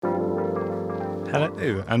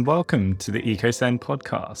Hello, and welcome to the EcoSend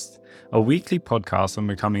podcast, a weekly podcast on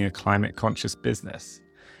becoming a climate conscious business.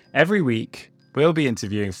 Every week, we'll be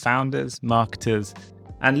interviewing founders, marketers,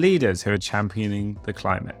 and leaders who are championing the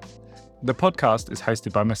climate. The podcast is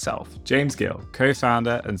hosted by myself, James Gill,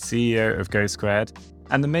 co-founder and CEO of Go Squared,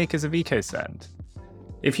 and the makers of EcoSend.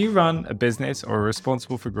 If you run a business or are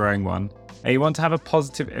responsible for growing one, and you want to have a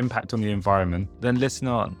positive impact on the environment, then listen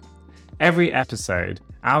on. Every episode,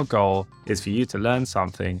 our goal is for you to learn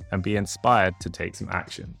something and be inspired to take some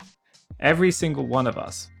action. Every single one of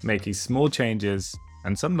us making small changes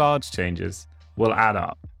and some large changes will add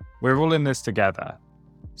up. We're all in this together.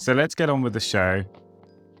 So let's get on with the show.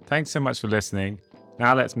 Thanks so much for listening.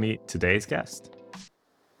 Now let's meet today's guest.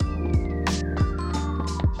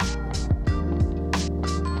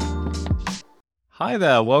 Hi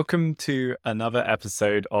there, welcome to another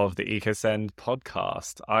episode of the EcoSend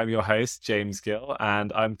podcast. I'm your host, James Gill,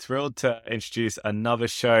 and I'm thrilled to introduce another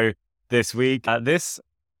show this week. This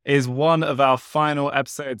is one of our final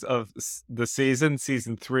episodes of the season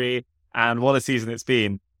 3, and what a season it's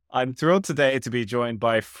been. I'm thrilled today to be joined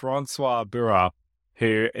by François Burra,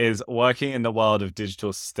 who is working in the world of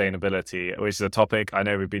digital sustainability, which is a topic I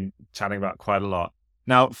know we've been chatting about quite a lot.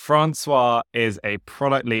 Now, François is a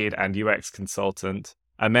product lead and UX consultant,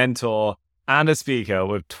 a mentor, and a speaker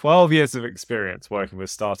with 12 years of experience working with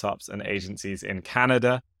startups and agencies in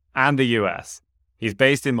Canada and the US. He's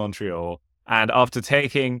based in Montreal, and after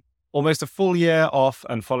taking almost a full year off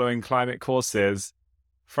and following climate courses,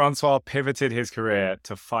 François pivoted his career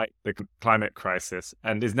to fight the climate crisis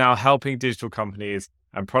and is now helping digital companies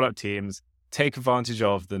and product teams take advantage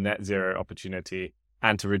of the net zero opportunity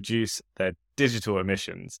and to reduce their digital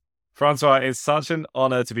emissions. François, it's such an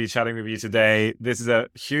honor to be chatting with you today. This is a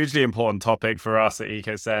hugely important topic for us at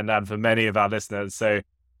EcoSend and for many of our listeners, so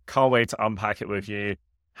can't wait to unpack it with you.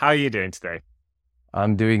 How are you doing today?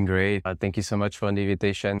 I'm doing great. Thank you so much for the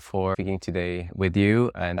invitation for speaking today with you,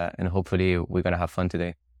 and hopefully we're going to have fun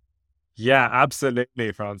today. Yeah,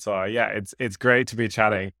 absolutely, François. Yeah, it's great to be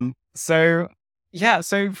chatting. So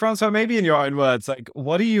François, maybe in your own words, like,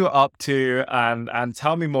 what are you up to? And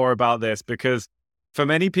tell me more about this, because for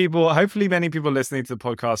many people, hopefully many people listening to the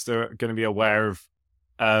podcast are going to be aware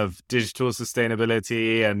of digital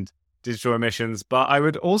sustainability and digital emissions. But I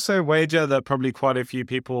would also wager that probably quite a few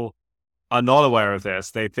people are not aware of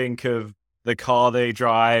this. They think of the car they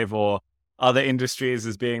drive or other industries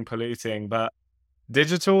as being polluting, but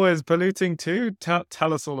digital is polluting too.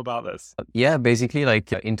 Tell us all about this. Yeah, basically,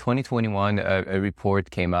 like in 2021, a report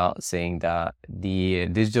came out saying that the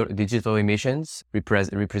digital emissions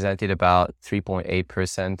represented about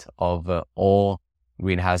 3.8% of all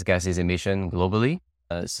greenhouse gases emission globally.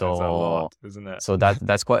 That's a lot, isn't it? So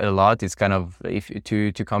that's quite a lot. It's kind of, if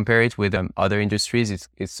to compare it with other industries,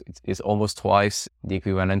 it's almost twice the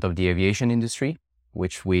equivalent of the aviation industry,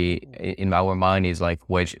 which in our mind is like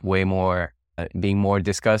way more. Being more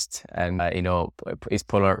discussed and, is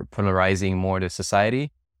polarizing more the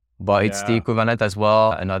society. But it's the equivalent as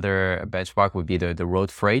well. Another benchmark would be the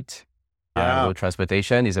road freight. Road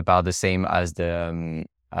transportation is about the same as the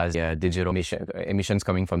digital emissions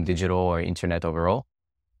coming from digital or internet overall.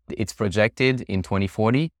 It's projected in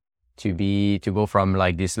 2040 to go from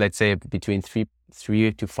like this, let's say between 3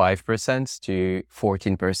 to 5% to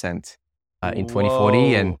 14% in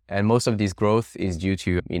 2040. And most of this growth is due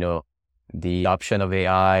to, the adoption of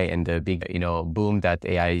AI and the big, boom that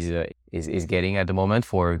AI is getting at the moment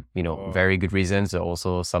for, very good reasons.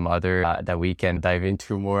 Also some other that we can dive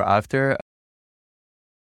into more after.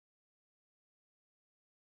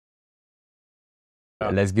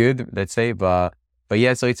 That's good, let's say. But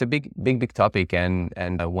yeah, so it's a big topic. And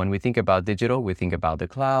when we think about digital, we think about the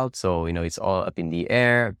cloud. So, it's all up in the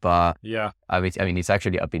air, but I mean, it's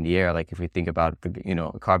actually up in the air. Like if we think about,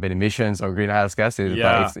 carbon emissions or greenhouse gases,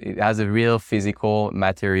 but it has a real physical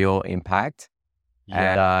material impact.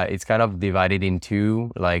 And it's kind of divided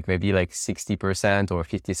into like maybe like 60% or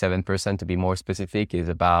 57% to be more specific is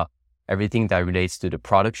about everything that relates to the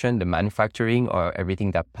production, the manufacturing, or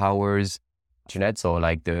everything that powers internet. So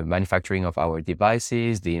like the manufacturing of our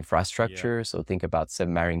devices, the infrastructure. So think about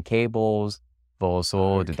submarine cables, but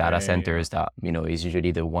also the data centers that, is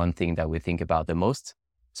usually the one thing that we think about the most.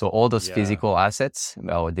 So all those physical assets,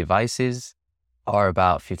 our devices, are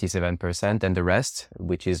about 57%, and the rest,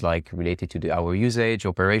 which is like related to our usage,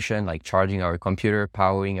 operation, like charging our computer,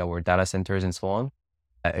 powering our data centers and so on,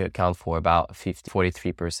 account for about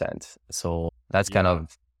 43%. So that's kind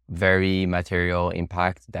of very material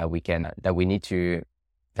impact that we need to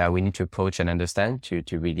approach and understand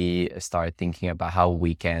to really start thinking about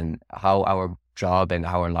how our job and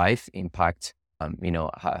our life impact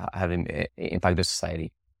having impact the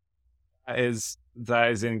society.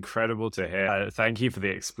 That is incredible to hear. Thank you for the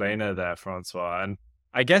explainer there, François. And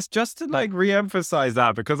I guess just to like re-emphasize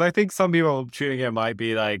that, because I think some people tuning in might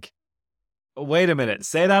be like, wait a minute,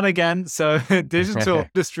 say that again. So digital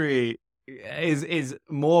industry is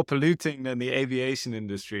more polluting than the aviation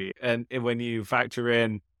industry. And when you factor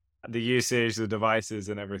in the usage, the devices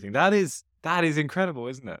and everything, that is incredible,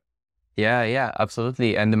 isn't it? Yeah,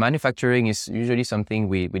 absolutely. And the manufacturing is usually something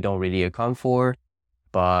we don't really account for.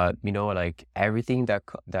 But, like everything that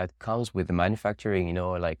comes with the manufacturing,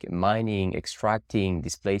 like mining, extracting,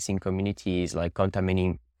 displacing communities, like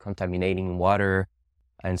contaminating water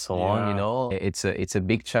and so on, it's a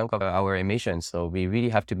big chunk of our emissions. So we really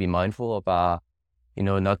have to be mindful about,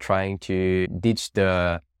 not trying to ditch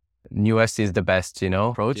the newest is the best,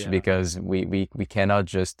 approach, because we cannot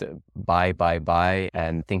just buy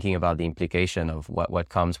and thinking about the implication of what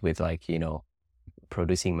comes with like,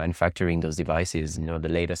 manufacturing those devices, the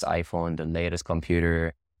latest iPhone, the latest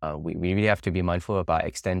computer. We really have to be mindful about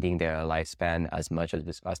extending their lifespan as much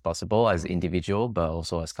as possible as individual, but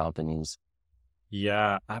also as companies.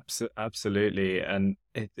 Yeah, absolutely. And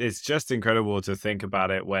it's just incredible to think about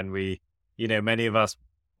it when we, many of us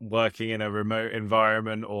working in a remote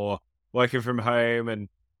environment or working from home, and,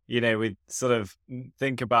 we sort of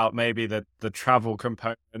think about maybe the travel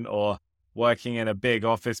component, or working in a big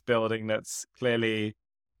office building that's clearly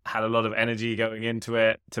had a lot of energy going into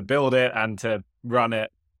it to build it and to run it.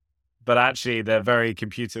 But actually, the very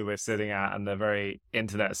computer we're sitting at and the very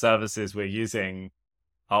internet services we're using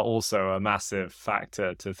are also a massive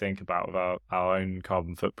factor to think about our own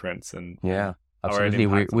carbon footprints and absolutely.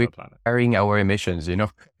 We're carrying our emissions,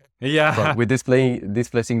 Yeah. But we're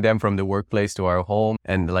displacing them from the workplace to our home,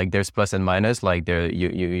 and like there's plus and minus. Like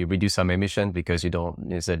you reduce some emissions because you don't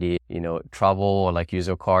necessarily travel or like use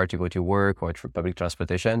your car to go to work or public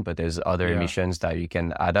transportation. But there's other emissions that you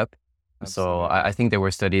can add up. Absolutely. So I think there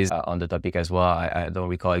were studies on the topic as well. I don't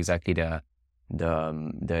recall exactly the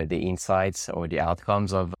insights or the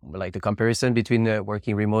outcomes of like the comparison between the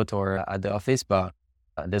working remote or at the office, but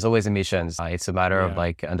there's always emissions. It's a matter of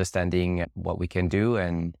like understanding what we can do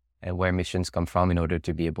and where emissions come from in order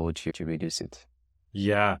to be able to reduce it.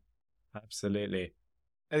 Yeah, absolutely.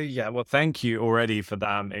 Well, thank you already for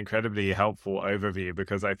that incredibly helpful overview,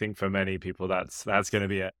 because I think for many people that's going to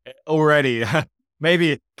be already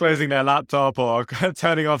maybe closing their laptop or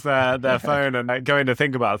turning off their phone and going to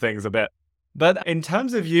think about things a bit. But in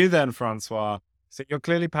terms of you then, François, so you're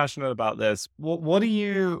clearly passionate about this. What do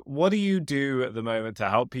you do at the moment to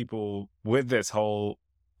help people with this whole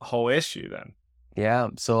issue then? Yeah,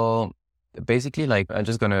 so basically, like, I'm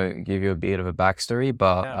just gonna give you a bit of a backstory,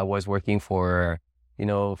 but I was working for,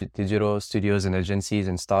 digital studios and agencies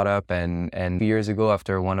and startup, and 2 years ago,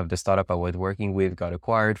 after one of the startup I was working with got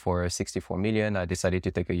acquired for 64 million, I decided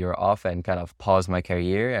to take a year off and kind of pause my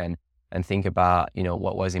career and think about,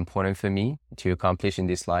 what was important for me to accomplish in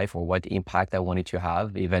this life, or what impact I wanted to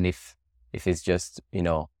have, even if it's just,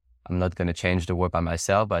 I'm not going to change the world by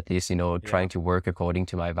myself, but at least, trying to work according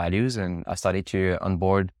to my values. And I started to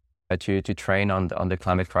onboard to train on the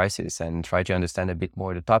climate crisis and try to understand a bit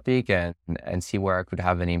more the topic and see where I could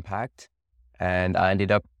have an impact. And I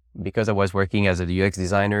ended up, because I was working as a UX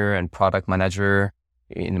designer and product manager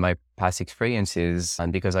in my past experiences,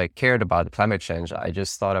 and because I cared about climate change, I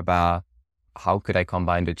just thought about how could I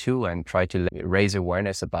combine the two and try to raise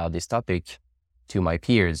awareness about this topic to my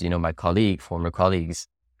peers, my former colleagues.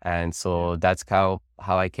 And so that's how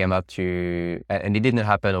I came up to, and it didn't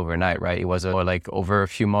happen overnight, right? It was like over a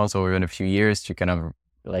few months or even a few years to kind of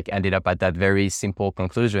like ended up at that very simple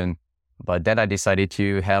conclusion. But then I decided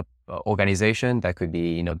to help organizations that could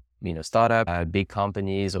be, startup, big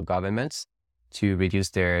companies or governments to reduce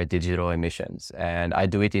their digital emissions. And I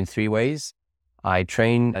do it in 3 ways. I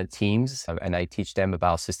train teams and I teach them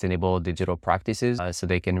about sustainable digital practices so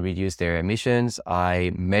they can reduce their emissions.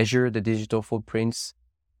 I measure the digital footprints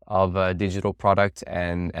of digital products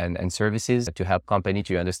and services to help companies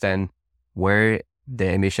to understand where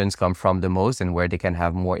the emissions come from the most and where they can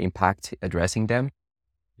have more impact addressing them.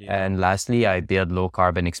 Yeah. And lastly, I build low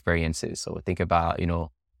carbon experiences. So think about,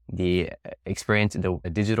 the experience, the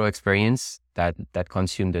digital experience that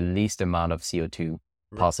consume the least amount of CO2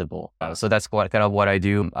 possible. So that's kind of what I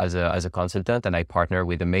do as a consultant, and I partner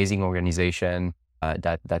with amazing organization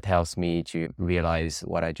that helps me to realize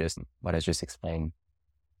what I just explained.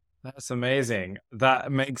 That's amazing.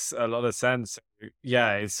 That makes a lot of sense.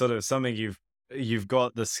 Yeah, it's sort of something you've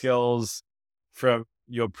got the skills from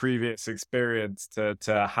your previous experience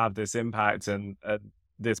to have this impact and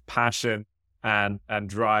this passion and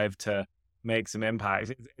drive to make some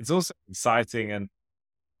impact. It's also exciting, and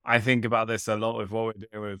I think about this a lot with what we're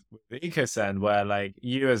doing with the EcoSend, where like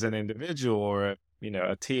you as an individual or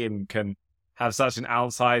a team can have such an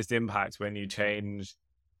outsized impact when you change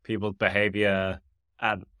people's behavior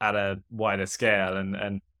at a wider scale,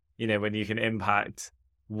 and when you can impact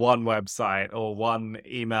one website or one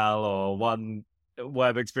email or one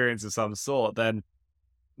web experience of some sort, then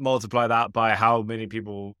multiply that by how many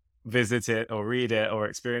people visit it or read it or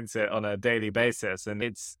experience it on a daily basis. And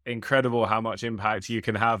it's incredible how much impact you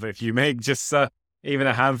can have if you make just even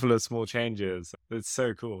a handful of small changes. It's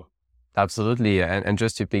so cool. Absolutely. And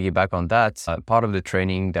just to piggyback on that, part of the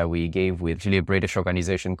training that we gave with actually a British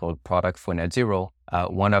organization called Product for Net Zero,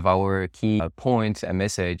 one of our key points and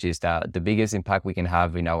message is that the biggest impact we can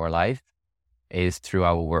have in our life is through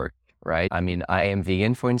our work, right? I mean, I am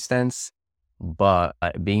vegan, for instance, but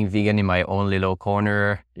being vegan in my own little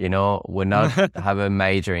corner, would not have a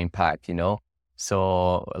major impact,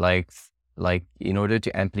 So like in order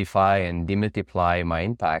to amplify and demultiply my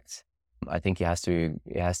impact, I think it has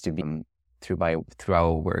to be through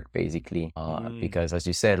our work, basically. Because as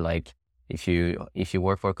you said, like if you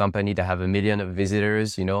work for a company that have 1 million of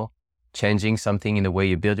visitors, changing something in the way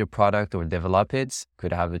you build your product or develop it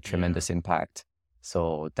could have a tremendous impact.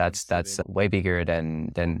 So that's way bigger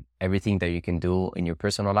than everything that you can do in your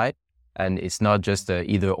personal life. And it's not just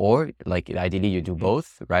either or, like ideally you do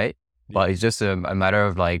both, right? But it's just a matter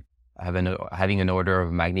of like having an order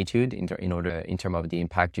of magnitude in terms of the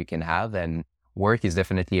impact you can have. And work is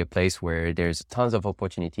definitely a place where there's tons of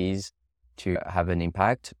opportunities to have an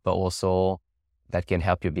impact, but also that can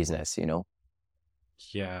help your business,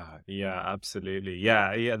 Yeah, absolutely.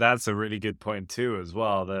 Yeah, that's a really good point too, as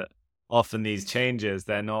well, that often these changes,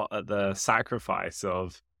 they're not at the sacrifice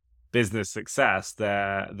of business success.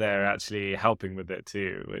 They're actually helping with it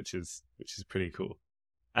too, which is pretty cool.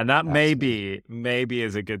 And that maybe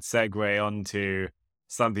is a good segue onto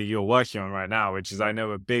something you're working on right now, which is, I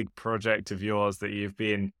know, a big project of yours that you've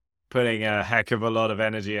been putting a heck of a lot of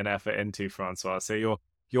energy and effort into, François. So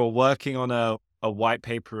you're working on a white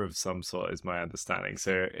paper of some sort, is my understanding.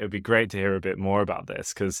 So it'd be great to hear a bit more about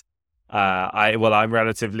this, because I'm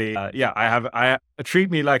relatively I treat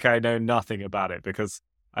me like I know nothing about it, because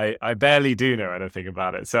I barely do know anything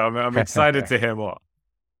about it. So I'm excited to hear more.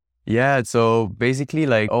 Yeah, so basically,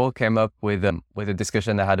 like, all came up with a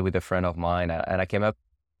discussion I had with a friend of mine, and I came up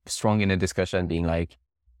strong in a discussion, being like,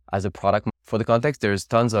 as a product, for the context, there's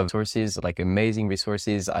tons of sources, like amazing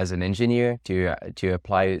resources as an engineer to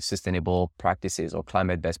apply sustainable practices or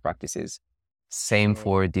climate best practices. Same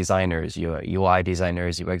for designers, your UI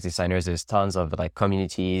designers, UX designers. There's tons of like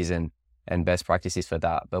communities and best practices for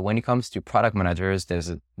that. But when it comes to product managers,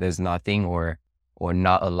 there's nothing or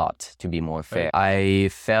not a lot, to be more fair. I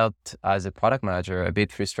felt as a product manager a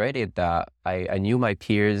bit frustrated that I knew my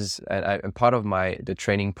peers, and part of the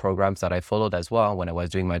training programs that I followed as well when I was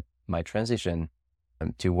doing my transition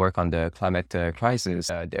to work on the climate crisis,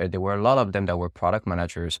 there were a lot of them that were product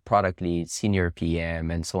managers, product leads, senior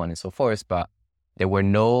PM, and so on and so forth. But there were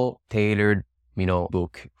no tailored,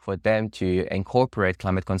 book for them to incorporate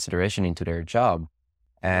climate consideration into their job.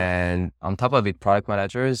 And on top of it, product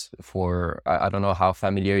managers, I don't know how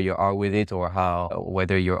familiar you are with it or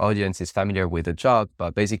whether your audience is familiar with the job,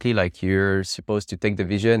 but basically, like, you're supposed to take the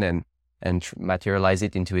vision and materialize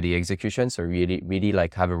it into the execution. So really, really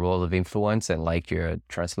like have a role of influence, and like you're a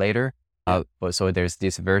translator. So there's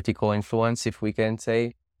this vertical influence, if we can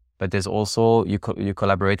say, but there's also, you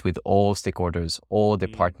collaborate with all stakeholders, all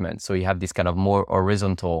departments. So you have this kind of more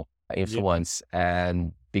horizontal influence.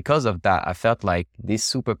 And because of that, I felt like this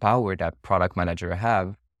superpower that product manager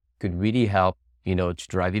have could really help, to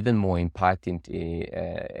drive even more impact in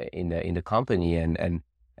the company and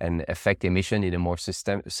affect emission in a more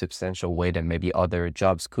substantial way than maybe other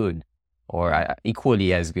jobs could, or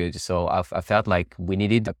equally as good. So I felt like we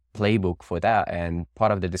needed a playbook for that. And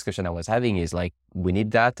part of the discussion I was having is like, we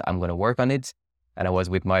need that. I'm going to work on it. And I was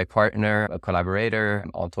with my partner, a collaborator,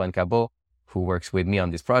 Antoine Cabot, who works with me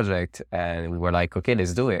on this project. And we were like, okay,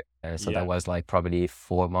 let's do it. So that was like probably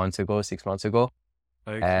 6 months ago.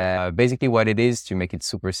 Okay. Basically what it is, to make it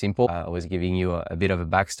super simple, I was giving you a bit of a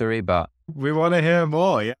backstory, but we want to hear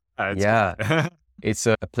more. It's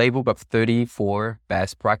a playbook of 34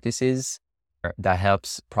 best practices that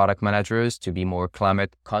helps product managers to be more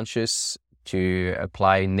climate conscious, to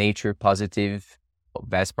apply nature positive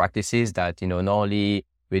best practices that, not only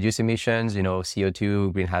reduce emissions,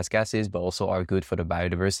 CO2, greenhouse gases, but also are good for the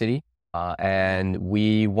biodiversity. And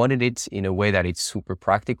we wanted it in a way that it's super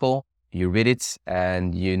practical. You read it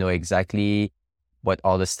and you know exactly what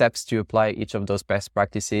are the steps to apply each of those best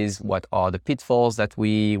practices, what are the pitfalls that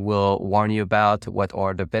we will warn you about, what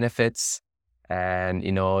are the benefits, and,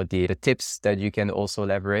 the tips that you can also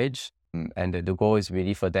leverage. And the goal is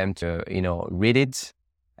really for them to, read it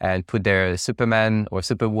and put their Superman or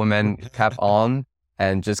Superwoman cap on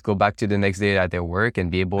and just go back to the next day at their work and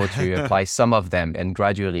be able to apply some of them, and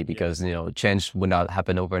gradually, because, change will not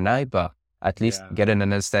happen overnight, but at least get an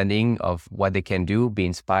understanding of what they can do, be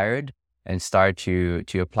inspired, and start to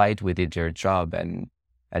apply it within their job. And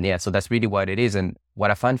so that's really what it is. And what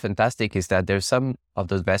I find fantastic is that there's some of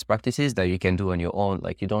those best practices that you can do on your own.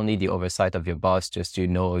 Like, you don't need the oversight of your boss just to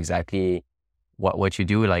know exactly what you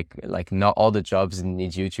do. Like not all the jobs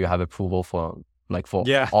need you to have approval for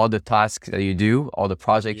all the tasks that you do, all the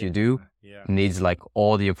projects you do needs like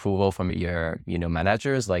all the approval from your,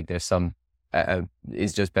 managers. Like, there's some,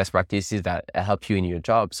 it's just best practices that help you in your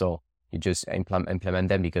job. So you just implement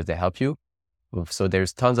them because they help you. So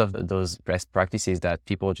there's tons of those best practices that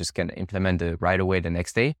people just can implement right away the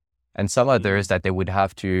next day. And some others that they would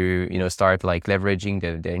have to, start like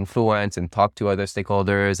leveraging the influence and talk to other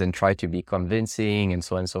stakeholders and try to be convincing and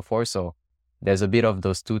so on and so forth. So there's a bit of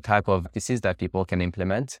those two type of practices that people can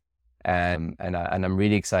implement. And I'm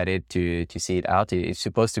really excited to see it out. It's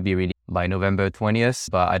supposed to be really by November 20th,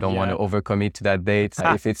 but I don't want to overcommit to that date.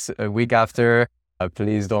 If it's a week after,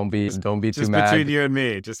 please don't be too mad. Just between you and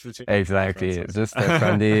me. Exactly. Just a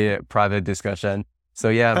friendly private discussion. So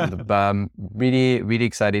I'm really, really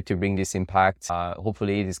excited to bring this impact.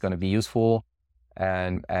 Hopefully it's going to be useful.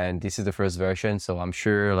 And this is the first version. So I'm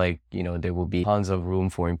sure there will be tons of room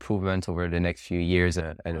for improvement over the next few years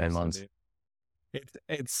and months.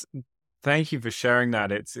 It's thank you for sharing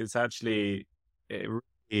that. It's actually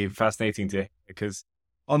really fascinating to hear, because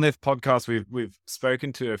on this podcast, we've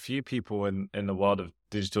spoken to a few people in the world of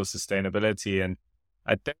digital sustainability, and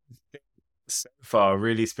I don't think so far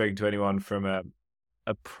really spoken to anyone from a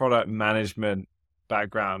product management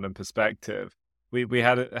background and perspective. We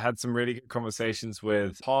had some really good conversations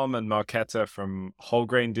with Tom and Marketa from Whole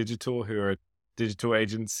Grain Digital, who are a digital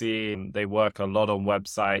agency, and they work a lot on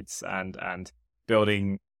websites and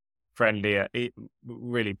building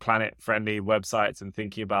really planet-friendly websites and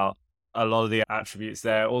thinking about a lot of the attributes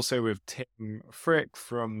there. Also with Tim Frick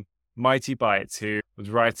from Mighty Bytes, who was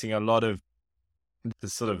writing a lot of the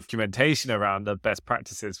sort of documentation around the best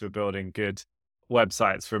practices for building good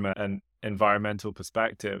websites from an environmental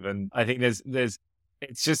perspective. And I think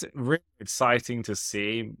it's just really exciting to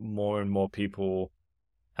see more and more people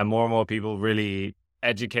really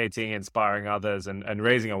educating, inspiring others, and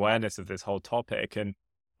raising awareness of this whole topic. And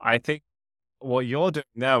I think what you're doing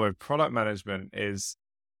now with product management is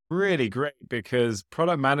really great, because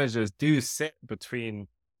product managers do sit between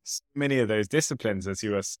so many of those disciplines, as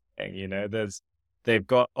you were saying. They've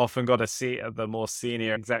often got a seat at the more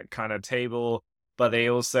senior exec kind of table, but they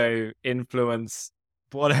also influence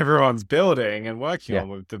what everyone's building and working on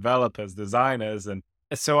with developers, designers. And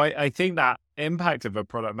so I think that impact of a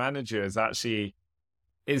product manager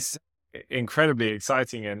is incredibly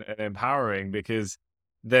exciting and empowering, because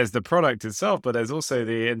there's the product itself, but there's also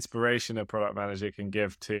the inspiration a product manager can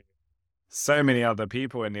give to so many other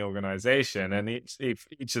people in the organization. And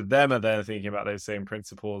each of them are then thinking about those same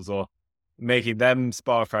principles, or making them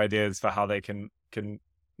spark ideas for how they can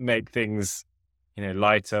make things,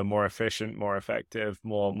 lighter, more efficient, more effective,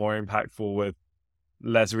 more impactful with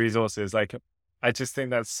less resources. Like, I just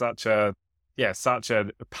think that's such a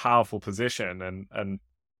powerful position and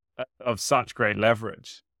of such great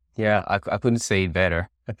leverage. Yeah, I couldn't say it better,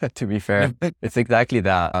 to be fair. It's exactly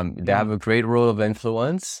that. They have a great role of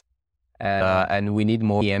influence, and we need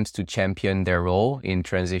more PMs to champion their role in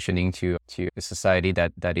transitioning to a society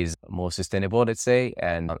that is more sustainable, let's say.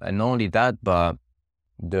 And not only that, but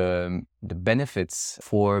the benefits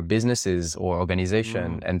for businesses or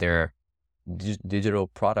organization and their digital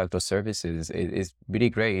product or services is really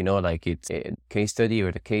great. Like, it's a case study,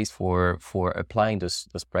 or the case for applying those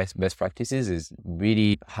best practices is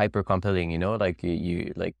really hyper compelling. Like,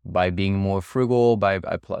 you like, by being more frugal, by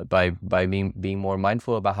being more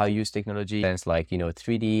mindful about how you use technology, and it's like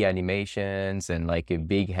 3D animations and like a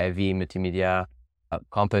big heavy multimedia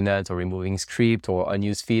components, or removing script or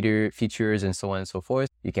unused features and so on and so forth.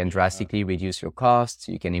 You can drastically reduce your costs.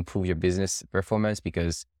 You can improve your business performance,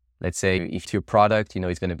 because let's say if your product,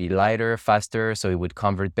 it's going to be lighter, faster, so it would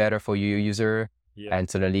convert better for your user. And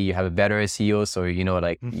suddenly you have a better SEO. So,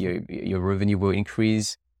 your revenue will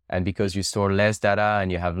increase. And because you store less data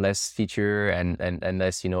and you have less feature and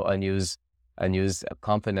less, unused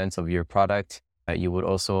components of your product, you would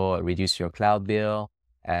also reduce your cloud bill.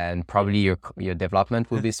 and probably your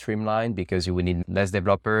development will be streamlined because you will need less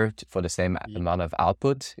developer for the same amount of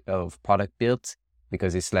output of product built,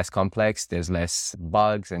 because it's less complex, there's less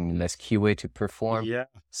bugs and less QA to perform. Yeah.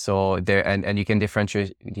 So there, and you can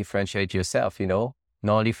differentiate yourself, not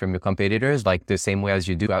only from your competitors, like the same way as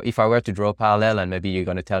you do. If I were to draw a parallel, and maybe you're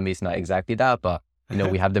going to tell me it's not exactly that, but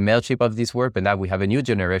we have the MailChimp of this world, but now we have a new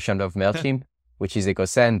generation of MailChimp, which is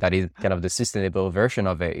EcoSend, that is kind of the sustainable version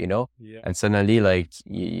of it, Yeah. And suddenly, like,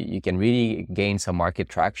 you can really gain some market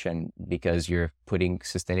traction because you're putting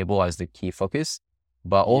sustainable as the key focus.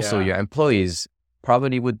 But also your employees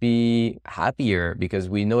probably would be happier, because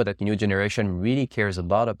we know that the new generation really cares a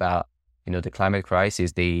lot about, the climate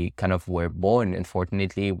crisis. They kind of were born,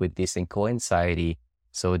 unfortunately, with this eco-anxiety.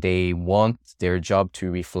 So they want their job to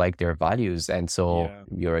reflect their values. And so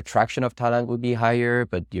your attraction of talent would be higher,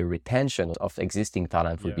 but your retention of existing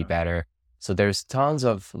talent would be better. So there's tons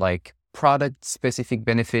of like product specific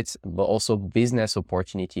benefits, but also business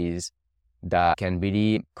opportunities that can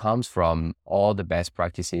really comes from all the best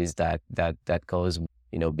practices that goes,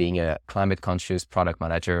 being a climate conscious product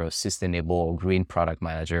manager or sustainable or green product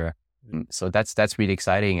manager. So that's really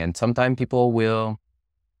exciting. And sometimes people will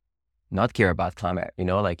not care about climate,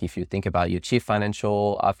 like if you think about your chief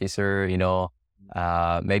financial officer,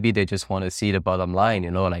 maybe they just want to see the bottom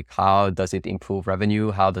line, like how does it improve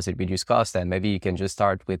revenue? How does it reduce cost? And maybe you can just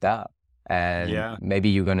start with that. And maybe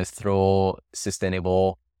you're going to throw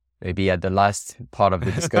sustainable maybe at the last part of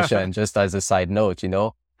the discussion, just as a side note,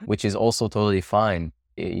 which is also totally fine.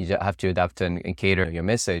 You have to adapt and cater your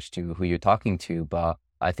message to who you're talking to. But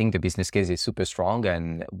I think the business case is super strong,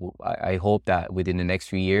 and I hope that within the next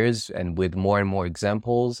few years, and with more and more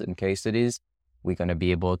examples and case studies, we're going to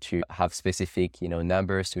be able to have specific,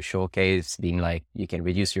 numbers to showcase, being like, you can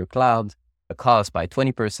reduce your cloud cost by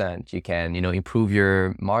 20%, you can, improve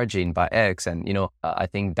your margin by X. And, I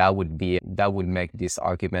think that would make this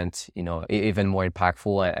argument, even more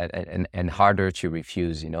impactful and harder to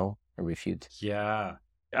refuse, refute. Yeah.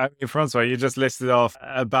 I mean, François, you just listed off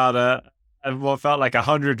about what felt like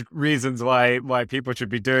 100 reasons why people should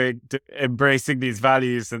be embracing these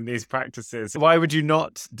values and these practices. Why would you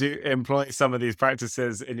not employ some of these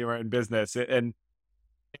practices in your own business? And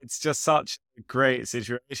it's just such a great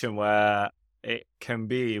situation where it can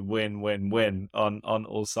be win-win-win on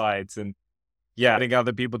all sides. And getting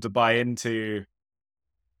other people to buy into,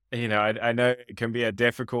 I know it can be a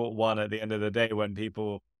difficult one at the end of the day when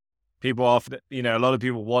people often, a lot of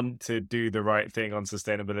people want to do the right thing on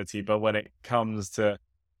sustainability, but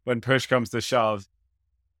when push comes to shove,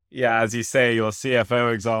 as you say, your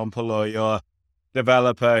CFO example or your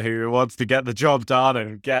developer who wants to get the job done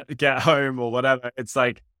and get home or whatever, it's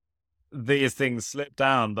like these things slip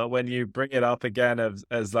down. But when you bring it up again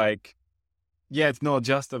as like, it's not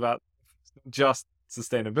just about just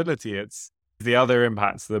sustainability, it's the other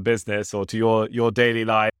impacts to the business or to your daily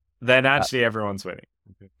life, then actually everyone's winning.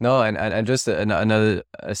 No, and just another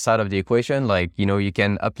side of the equation, like, you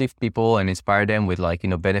can uplift people and inspire them with like,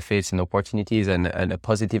 benefits and opportunities and a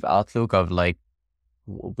positive outlook of like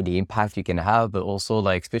the impact you can have, but also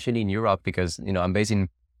like, especially in Europe, because, I'm based in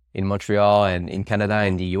Montreal and in Canada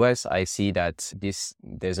and the US, I see that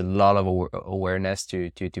there's a lot of awareness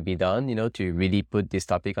to be done, to really put this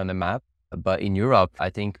topic on the map. But in Europe, I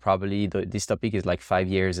think probably this topic is like 5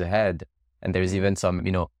 years ahead. And there's even some,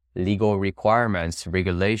 legal requirements,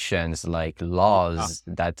 regulations, like laws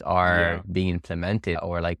that are being implemented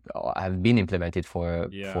or like have been implemented for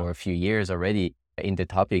a few years already in the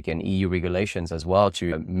topic, and EU regulations as well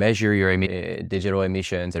to measure your digital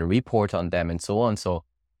emissions and report on them and so on. So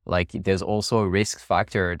like there's also a risk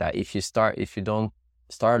factor that if you don't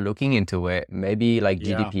start looking into it, maybe like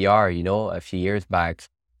GDPR, a few years back,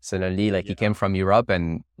 suddenly like it came from Europe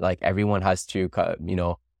and like everyone has to,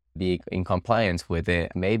 be in compliance with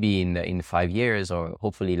it. Maybe in 5 years or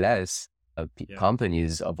hopefully less,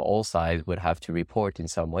 companies of all sizes would have to report in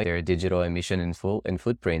some way their digital emission and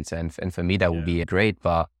footprints. And for me, that would be great.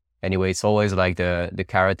 But anyway, it's always like the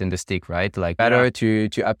carrot and the stick, right? Like better to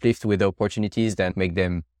uplift with the opportunities than make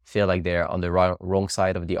them feel like they're on the wrong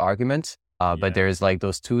side of the argument. But there's like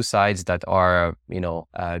those two sides that are,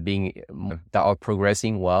 that are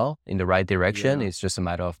progressing well in the right direction. It's just a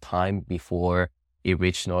matter of time before it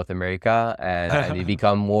reached North America and it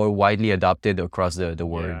become more widely adopted across the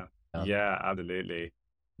world. Yeah, absolutely.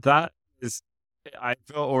 That is, I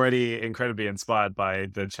feel already incredibly inspired by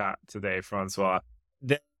the chat today, François.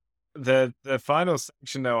 The final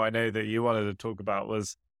section, though, I know that you wanted to talk about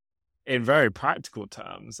was in very practical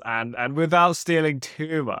terms and without stealing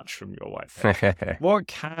too much from your white paper. What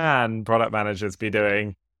can product managers be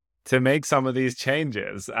doing to make some of these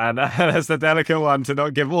changes? And that's the delicate one, to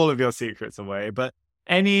not give all of your secrets away. But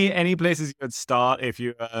any places you would start if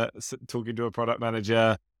you are talking to a product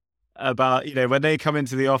manager about, when they come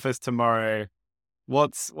into the office tomorrow,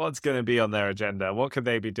 what's going to be on their agenda? What could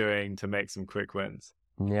they be doing to make some quick wins?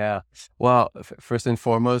 Yeah. Well, first and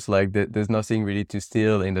foremost, like there's nothing really to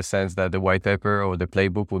steal, in the sense that the white paper or the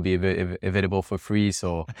playbook will be available for free.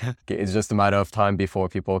 So it's just a matter of time before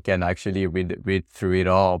people can actually read through it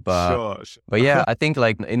all. But sure. But yeah, I think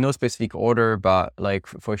like in no specific order, but like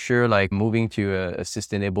for sure, like moving to a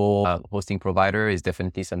sustainable hosting provider is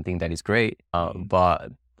definitely something that is great.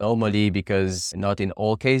 But normally, because not in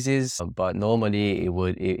all cases, but normally it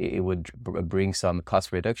would bring some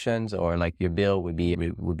cost reductions, or like your bill would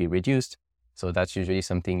be reduced. So that's usually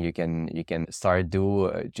something you can start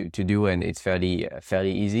to do, and it's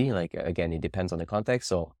fairly easy. Like again, it depends on the context.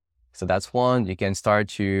 So that's one. You can start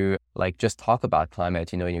to like just talk about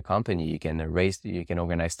climate, in your company. You can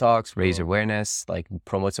organize talks, raise awareness, like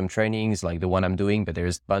promote some trainings like the one I'm doing, but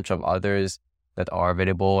there's a bunch of others that are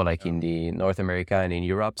available like in the North America and in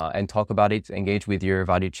Europe, and talk about it, engage with your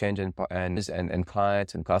value chain and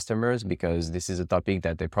clients and customers, because this is a topic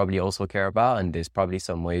that they probably also care about, and there's probably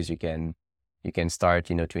some ways you can start,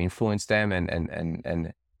 to influence them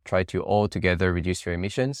and try to all together reduce your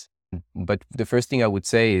emissions. But the first thing I would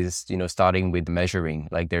say is, starting with measuring.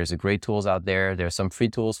 Like there's great tools out there. There are some free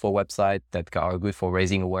tools for website that are good for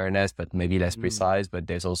raising awareness, but maybe less precise. But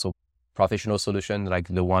there's also professional solution like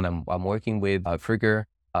the one I'm working with, Burra,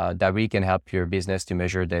 that really can help your business to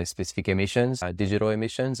measure the specific emissions, digital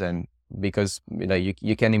emissions. And because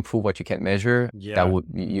you can improve what you can't measure, that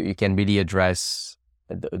you can really address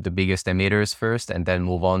the biggest emitters first, and then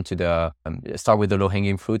move on to start with the low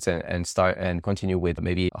hanging fruits and continue with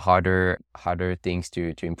maybe harder things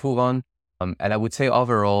to improve on. And I would say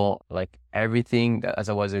overall, like everything that, as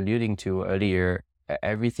I was alluding to earlier,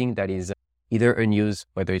 everything that is either unused,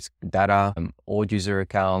 whether it's data, old user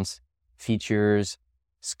accounts, features,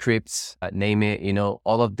 scripts, name it,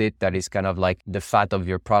 all of it that is kind of like the fat of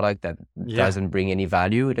your product that doesn't bring any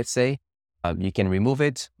value, let's say. You can remove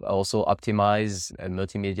it. Also optimize a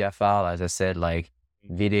multimedia file, as I said, like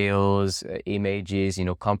videos, images,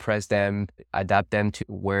 compress them, adapt them to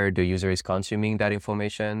where the user is consuming that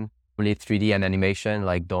information. Only 3D and animation,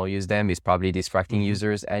 like don't use them. It's probably distracting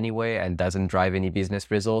users anyway and doesn't drive any business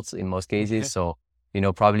results in most cases. So,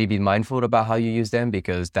 probably be mindful about how you use them,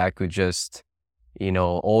 because that could just,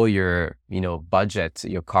 all your, budget,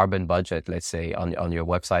 your carbon budget, let's say on your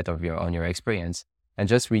website on your experience, and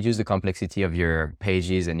just reduce the complexity of your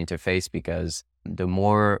pages and interface, because the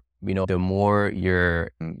more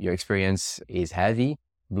your experience is heavy,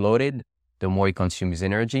 bloated, the more it consumes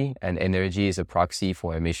energy, and energy is a proxy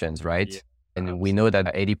for emissions, right? Yeah, and absolutely. We know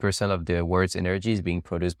that 80% of the world's energy is being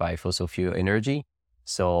produced by fossil fuel energy.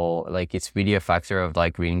 So like it's really a factor of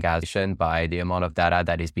like greenhouse gas emission by the amount of data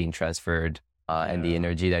that is being transferred and the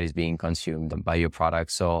energy that is being consumed by your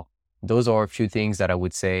product. So those are a few things that I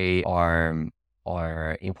would say are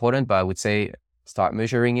important, but I would say start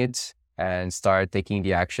measuring it and start taking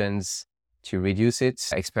the actions to reduce it,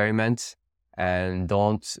 experiment. And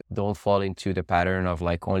don't fall into the pattern of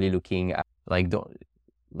like only looking at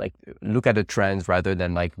look at the trends rather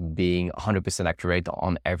than like being 100% accurate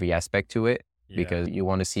on every aspect to it, because you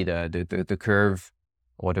want to see the curve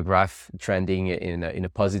or the graph trending in a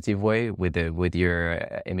positive way with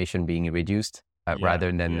your emission being reduced,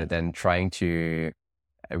 rather than trying to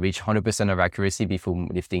reach 100% of accuracy before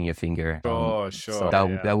lifting your finger. Sure. So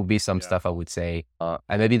that would be some stuff I would say.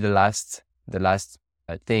 And maybe the last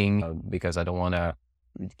thing, because I don't want to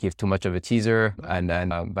give too much of a teaser,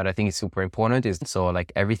 but I think it's super important, is so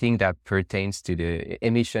like everything that pertains to the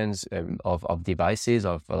emissions of devices,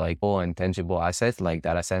 of like and tangible assets like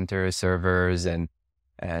data centers, servers, and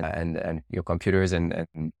your computers and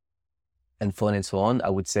phone and so on. I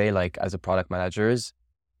would say like as a product managers,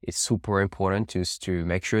 it's super important to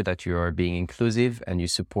make sure that you are being inclusive and you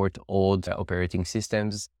support all the operating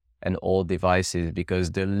systems and all devices,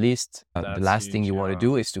 because the last thing you want to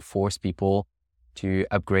do is to force people to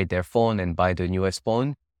upgrade their phone and buy the newest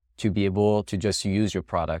phone to be able to just use your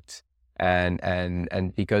product.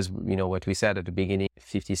 And because, what we said at the beginning,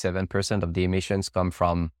 57% of the emissions come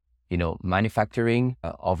from, manufacturing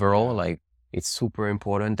overall. Like it's super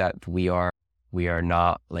important that we are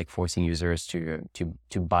not like forcing users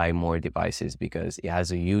to buy more devices, because it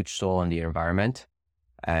has a huge toll on the environment.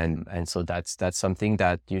 And so that's something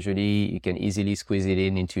that usually you can easily squeeze it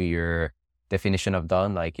into your definition of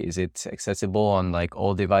done. Like, is it accessible on like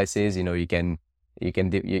all devices? You can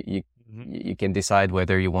decide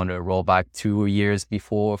whether you want to roll back 2 years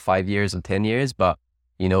before, 5 years, or 10 years, but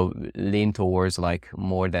lean towards like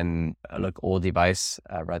more than like old device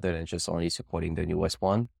rather than just only supporting the newest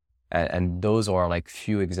one. And those are like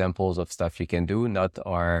few examples of stuff you can do, not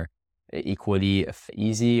are equally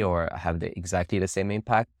easy or have exactly the same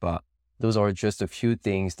impact, but those are just a few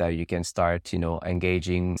things that you can start,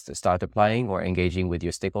 start applying or engaging with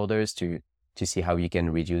your stakeholders to see how you can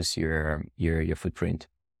reduce your footprint.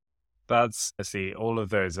 All of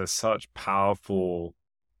those are such powerful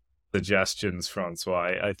suggestions,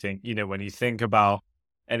 François. I think, when you think about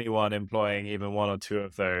anyone employing even one or two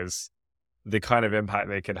of those, the kind of impact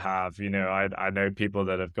they could have. I know people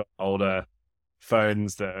that have got older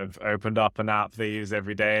phones that have opened up an app they use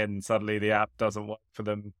every day, and suddenly the app doesn't work for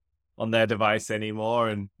them on their device anymore.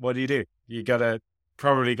 And what do? You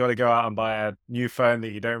probably got to go out and buy a new phone that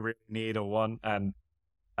you don't really need or want. And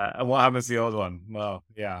what happens to the old one? Well,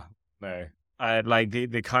 yeah, no. I like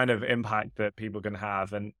the kind of impact that people can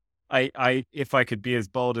have. And if I could be as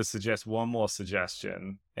bold as suggest one more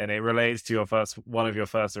suggestion, and it relates to one of your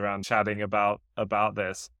first around chatting about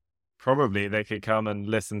this, probably they could come and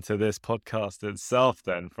listen to this podcast itself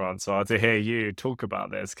then, François, to hear you talk about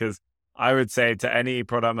this. Because I would say to any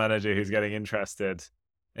product manager who's getting interested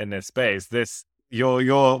in this space,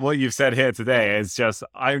 your what you've said here today is just,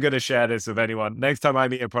 I'm going to share this with anyone. Next time I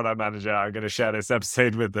meet a product manager, I'm going to share this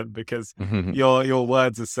episode with them, because your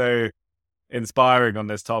words are so inspiring on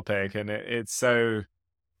this topic. And it's so,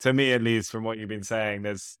 to me at least, from what you've been saying,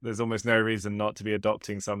 there's almost no reason not to be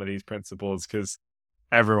adopting some of these principles, because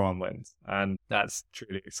everyone wins, and that's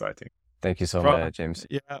truly exciting. Thank you so much, James.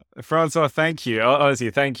 Yeah, François, thank you.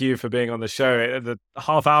 Honestly, thank you for being on the show. The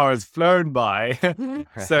half hour has flown by.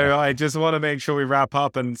 So I just want to make sure we wrap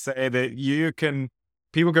up and say that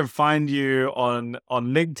people can find you on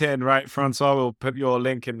LinkedIn, right? François will put your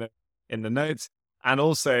link in the notes, and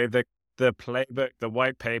also the playbook, the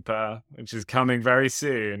white paper, which is coming very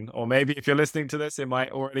soon, or maybe if you're listening to this, it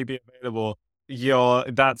might already be available.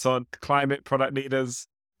 That's on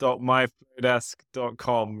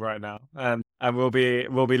climateprodactleaders.myflowdesk.com right now, and we'll be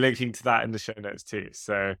linking to that in the show notes too.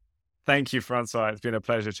 So thank you, François. It's been a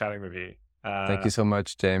pleasure chatting with you. Thank you so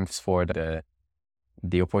much, James, for the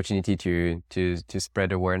opportunity to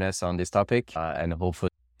spread awareness on this topic, and hopefully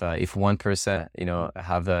if one person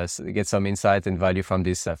get some insight and value from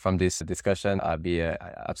this discussion, I'll be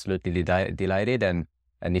absolutely delighted. And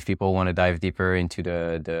if people want to dive deeper into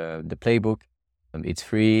the playbook, it's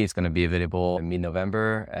free. It's going to be available in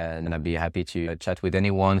mid-November, and I'd be happy to chat with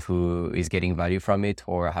anyone who is getting value from it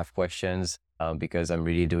or have questions, because I'm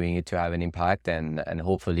really doing it to have an impact, and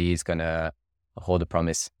hopefully it's going to hold a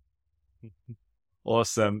promise.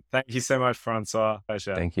 Awesome. Thank you so much, François.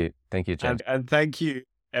 Pleasure. Thank you, James. And thank you,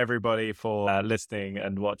 everybody, for listening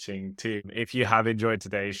and watching too. If you have enjoyed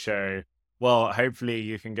today's show, well, hopefully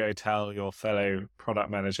you can go tell your fellow product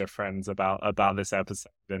manager friends about this episode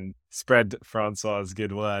and spread François's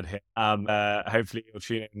good word here. Hopefully you'll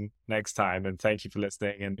tune in next time, and thank you for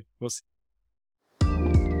listening, and we'll see.